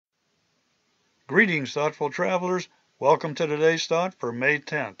Greetings, thoughtful travelers. Welcome to today's thought for May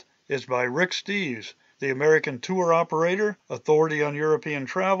 10th. It's by Rick Steves, the American tour operator, authority on European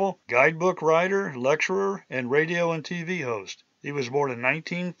travel, guidebook writer, lecturer, and radio and TV host. He was born in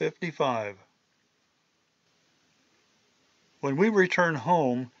 1955. When we return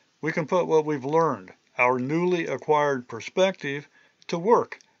home, we can put what we've learned, our newly acquired perspective, to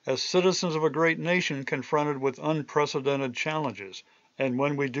work as citizens of a great nation confronted with unprecedented challenges. And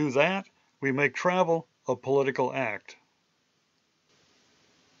when we do that, we make travel a political act.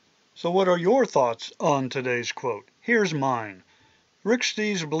 So what are your thoughts on today's quote? Here's mine. Rick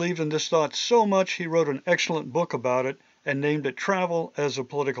Steves believed in this thought so much he wrote an excellent book about it and named it Travel as a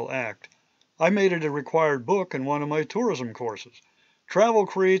Political Act. I made it a required book in one of my tourism courses. Travel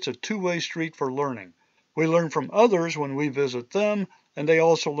creates a two-way street for learning. We learn from others when we visit them, and they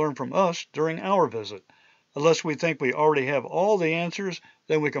also learn from us during our visit. Unless we think we already have all the answers,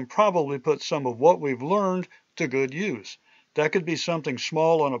 then we can probably put some of what we've learned to good use. That could be something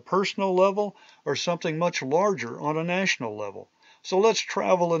small on a personal level or something much larger on a national level. So let's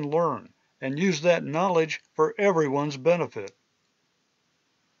travel and learn and use that knowledge for everyone's benefit.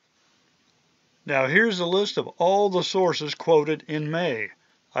 Now here's a list of all the sources quoted in May.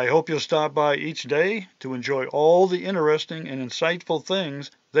 I hope you'll stop by each day to enjoy all the interesting and insightful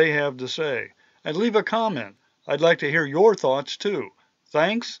things they have to say. And leave a comment. I'd like to hear your thoughts too.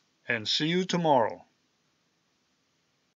 Thanks, and see you tomorrow.